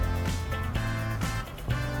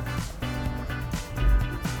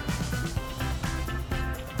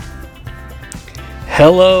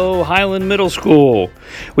Hello, Highland Middle School.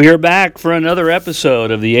 We are back for another episode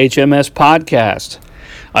of the HMS podcast.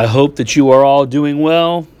 I hope that you are all doing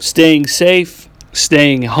well, staying safe,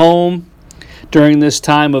 staying home during this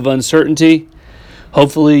time of uncertainty.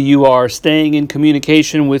 Hopefully you are staying in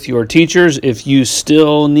communication with your teachers. If you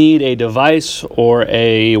still need a device or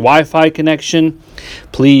a Wi-Fi connection,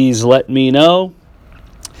 please let me know.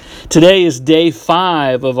 Today is day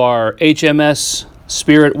 5 of our HMS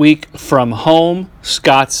Spirit Week from home,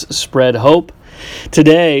 Scott's Spread Hope.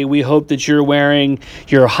 Today, we hope that you're wearing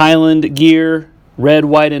your Highland gear, red,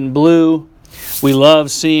 white, and blue. We love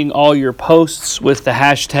seeing all your posts with the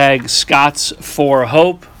hashtag Scots for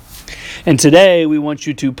Hope. And today, we want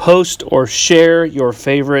you to post or share your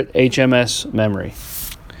favorite HMS memory.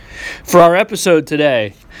 For our episode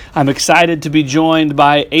today, I'm excited to be joined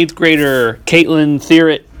by 8th grader Caitlyn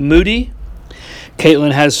Thieret Mooty.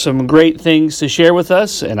 Caitlyn has some great things to share with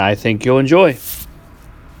us, and I think you'll enjoy.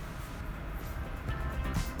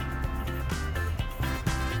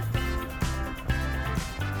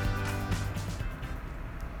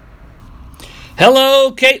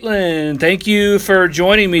 Hello, Caitlyn. Thank you for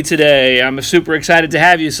joining me today. I'm super excited to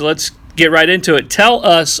have you, so let's get right into it. Tell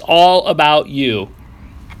us all about you.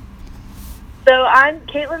 So I'm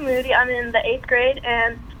Caitlyn Mooty. I'm in the 8th grade,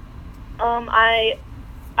 and I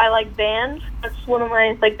like band. That's one of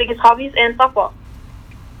my biggest hobbies, and softball.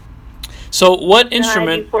 So what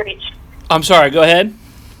instrument? And I do 4-H. I'm sorry, go ahead.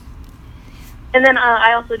 And then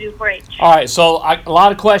I also do 4-H. All right, so a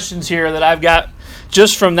lot of questions here that I've got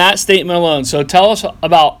just from that statement alone. So tell us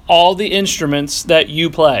about all the instruments that you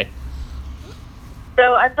play.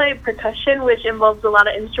 So I play percussion, which involves a lot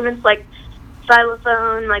of instruments like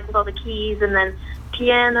xylophone, with all the keys, and then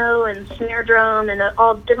piano and snare drum and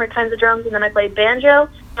all different kinds of drums. And then I play banjo.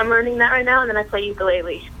 I'm learning that right now. And then I play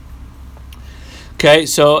ukulele. Okay,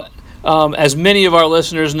 so as many of our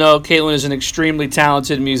listeners know, Caitlyn is an extremely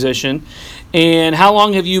talented musician. And how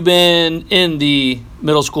long have you been in the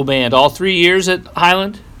middle school band? All 3 years at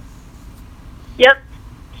Highland? Yep,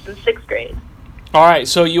 since 6th grade. All right,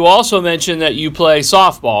 so you also mentioned that you play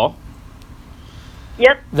softball.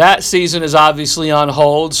 Yep. That season is obviously on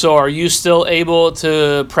hold, so are you still able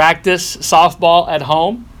to practice softball at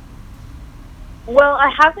home? Well, I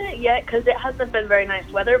haven't yet because it hasn't been very nice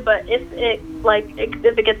weather, but if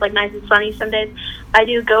it gets nice and sunny some days, I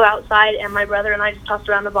do go outside, and my brother and I just toss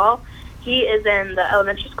around the ball. He is in the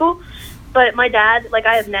elementary school, but my dad,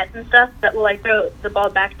 I have nets and stuff that will throw the ball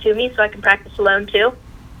back to me so I can practice alone too.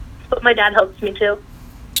 But my dad helps me too.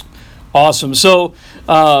 Awesome. So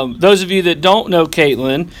those of you that don't know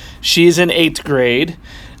Caitlyn, she's in 8th grade.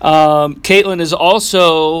 Caitlyn is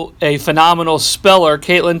also a phenomenal speller.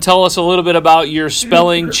 Caitlyn, tell us a little bit about your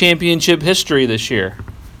spelling championship history this year.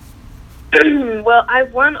 Well,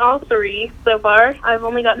 I've won all 3 so far. I've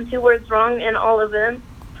only gotten 2 words wrong in all of them,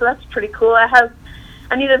 so that's pretty cool. I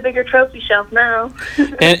need a bigger trophy shelf now.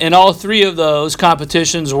 and all 3 of those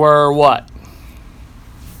competitions were what?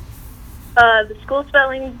 The school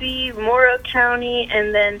spelling bee, Morrow County,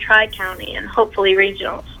 and then Tri-County, and hopefully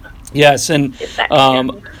regionals. Yes, and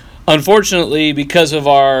unfortunately, because of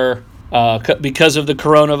the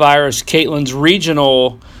coronavirus, Caitlyn's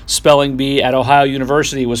regional spelling bee at Ohio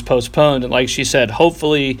University was postponed. And like she said,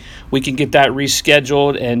 hopefully we can get that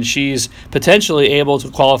rescheduled, and she's potentially able to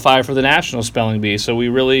qualify for the national spelling bee. So we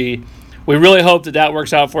really hope that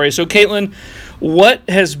works out for you. So Caitlyn, what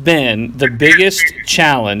has been the biggest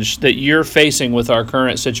challenge that you're facing with our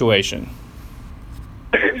current situation?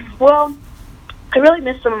 Well, I really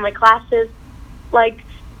miss some of my classes.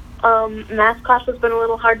 Math class has been a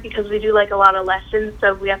little hard because we do a lot of lessons,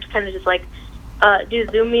 so we have to kind of just do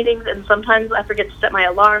Zoom meetings, and sometimes I forget to set my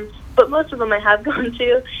alarms, but most of them I have gone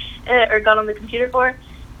to or got on the computer for.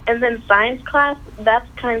 And then science class, that's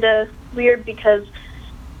kind of weird because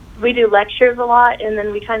we do lectures a lot, and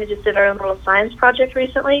then we kind of just did our own little science project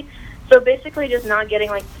recently. So basically just not getting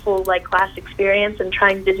full class experience and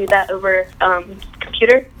trying to do that over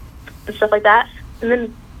computer and stuff like that. And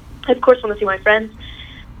then I of course want to see my friends,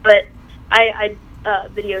 but I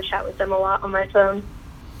video chat with them a lot on my phone.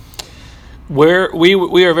 We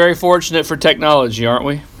are very fortunate for technology, aren't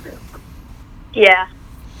we? Yeah.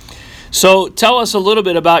 So tell us a little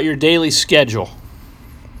bit about your daily schedule.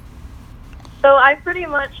 So I pretty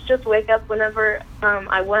much just wake up whenever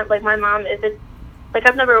I want. My mom, if it's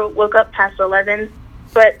I've never woke up past 11,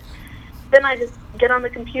 but then I just get on the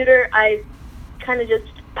computer. I kind of just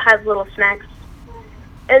have little snacks,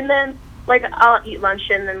 and then I'll eat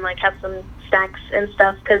lunch and then have some snacks and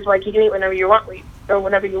stuff because you can eat whenever you want when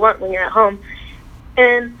you're at home.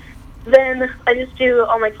 And then I just do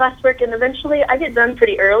all my classwork, and eventually I get done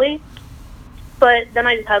pretty early. but then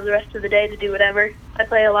I just have the rest of the day to do whatever. I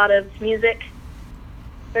play a lot of music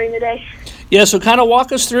during the day. Yeah, so kind of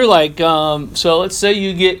walk us through, like, so let's say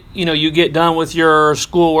you get done with your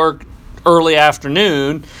schoolwork early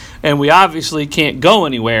afternoon, and we obviously can't go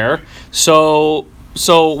anywhere. So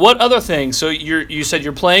what other things? So you said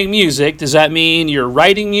you're playing music. Does that mean you're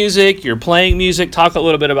writing music? You're playing music? Talk a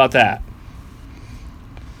little bit about that.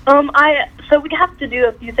 So we have to do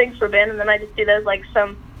a few things for band, and then I just do those, like,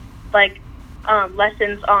 some, like,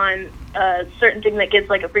 lessons on a certain thing that gives,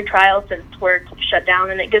 like, a free trial since we're shut down,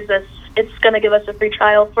 and it's going to give us a free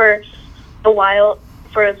trial for a while,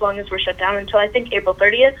 for as long as we're shut down until I think April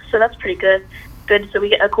 30th, so that's pretty good, so we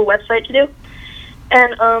get a cool website to do.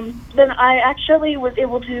 And then I actually was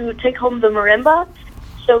able to take home the marimba,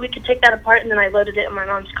 so we could take that apart, and then I loaded it in my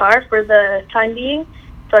mom's car for the time being,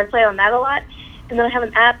 so I play on that a lot. And then I have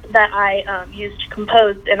an app that I use to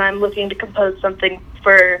compose, and I'm looking to compose something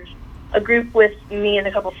for a group with me and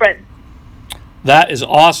a couple friends. That is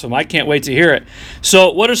awesome. I can't wait to hear it.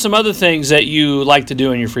 So what are some other things that you like to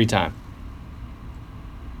do in your free time?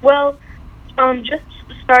 Well, just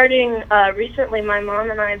starting recently, my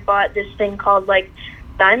mom and I bought this thing called, like,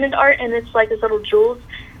 diamond art, and it's like this little jewels,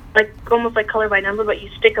 like almost like color by number, but you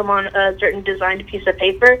stick them on a certain designed piece of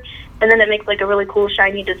paper, and then it makes like a really cool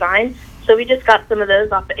shiny design. So we just got some of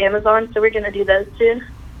those off of Amazon, so we're going to do those soon.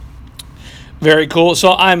 Very cool.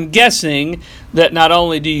 So I'm guessing that not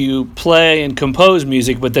only do you play and compose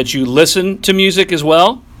music, but that you listen to music as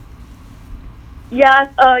well?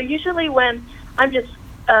 Yeah, usually when I'm just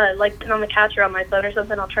like on the couch or on my phone or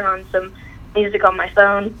something, I'll turn on some music on my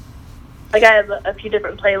phone. Like I have a few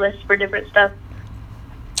different playlists for different stuff.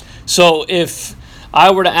 So if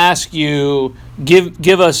I were to ask you,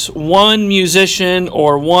 give us one musician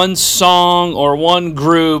or one song or one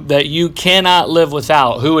group that you cannot live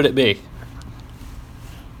without, who would it be?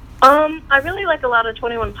 I really like a lot of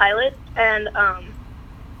 21 Pilots, and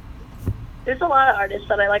there's a lot of artists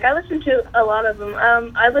that I like. I listen to a lot of them.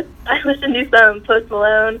 I listen to some Post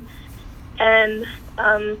Malone and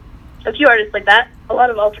a few artists like that. A lot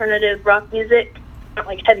of alternative rock music, not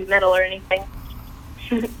like heavy metal or anything.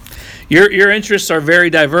 Your interests are very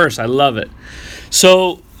diverse. I love it.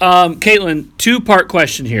 So, Caitlyn, two-part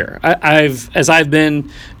question here. As I've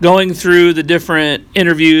been going through the different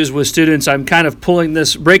interviews with students, I'm kind of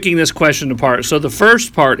breaking this question apart. So the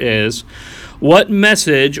first part is, what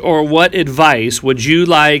message or what advice would you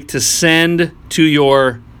like to send to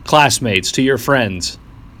your classmates, to your friends?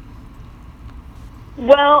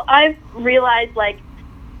 Well, I've realized, like,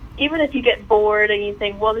 even if you get bored and you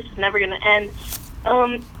think, well, this is never going to end,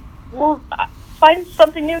 well, find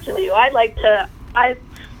something new to do. I like to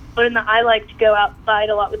go outside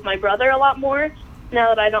a lot with my brother a lot more now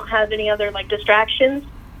that I don't have any other, like, distractions,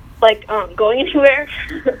 like, going anywhere.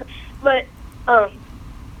 But,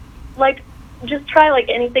 like, just try, like,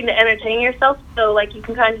 anything to entertain yourself so, like, you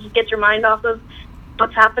can kind of just get your mind off of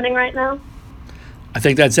what's happening right now. I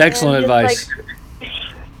think that's excellent advice. Like,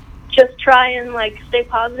 just try and, like, stay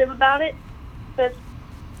positive about it, because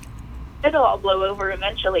it'll all blow over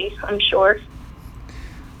eventually, I'm sure.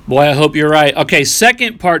 Boy, I hope you're right. Okay,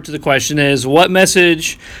 second part to the question is, what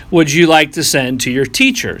message would you like to send to your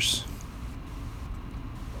teachers?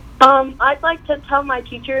 I'd like to tell my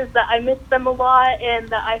teachers that I miss them a lot and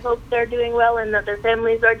that I hope they're doing well and that their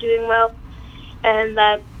families are doing well and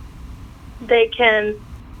that they can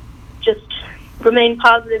just remain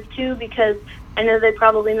positive too, because I know they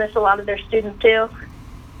probably miss a lot of their students too.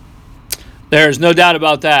 There's no doubt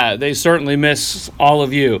about that. They certainly miss all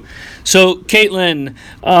of you. So, Caitlyn,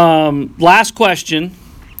 last question.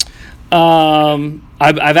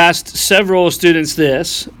 I've asked several students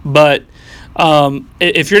this, but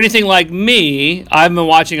if you're anything like me, I've been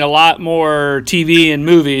watching a lot more TV and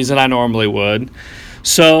movies than I normally would.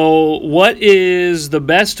 So, what is the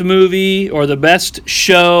best movie or the best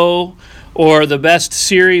show or the best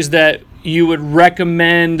series that you would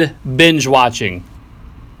recommend binge watching?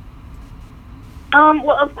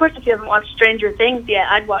 Well, of course, if you haven't watched Stranger Things yet,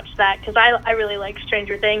 I'd watch that because I really like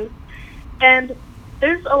Stranger Things. And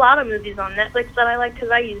there's a lot of movies on Netflix that I like because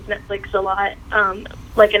I use Netflix a lot,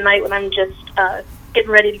 like at night when I'm just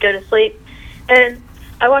getting ready to go to sleep. And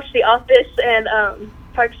I watch The Office and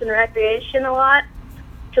Parks and Recreation a lot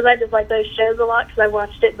because I just like those shows a lot because I've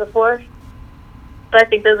watched it before. But I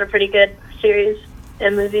think those are pretty good series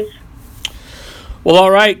and movies. Well,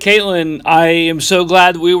 all right, Caitlyn, I am so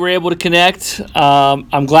glad that we were able to connect.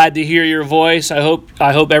 I'm glad to hear your voice. I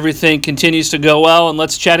hope everything continues to go well, and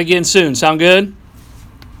let's chat again soon. Sound good?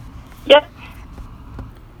 Yep.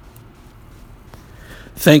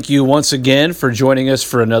 Thank you once again for joining us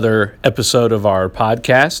for another episode of our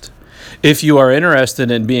podcast. If you are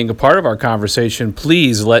interested in being a part of our conversation,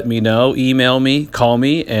 please let me know, email me, call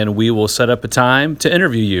me, and we will set up a time to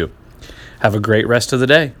interview you. Have a great rest of the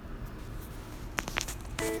day.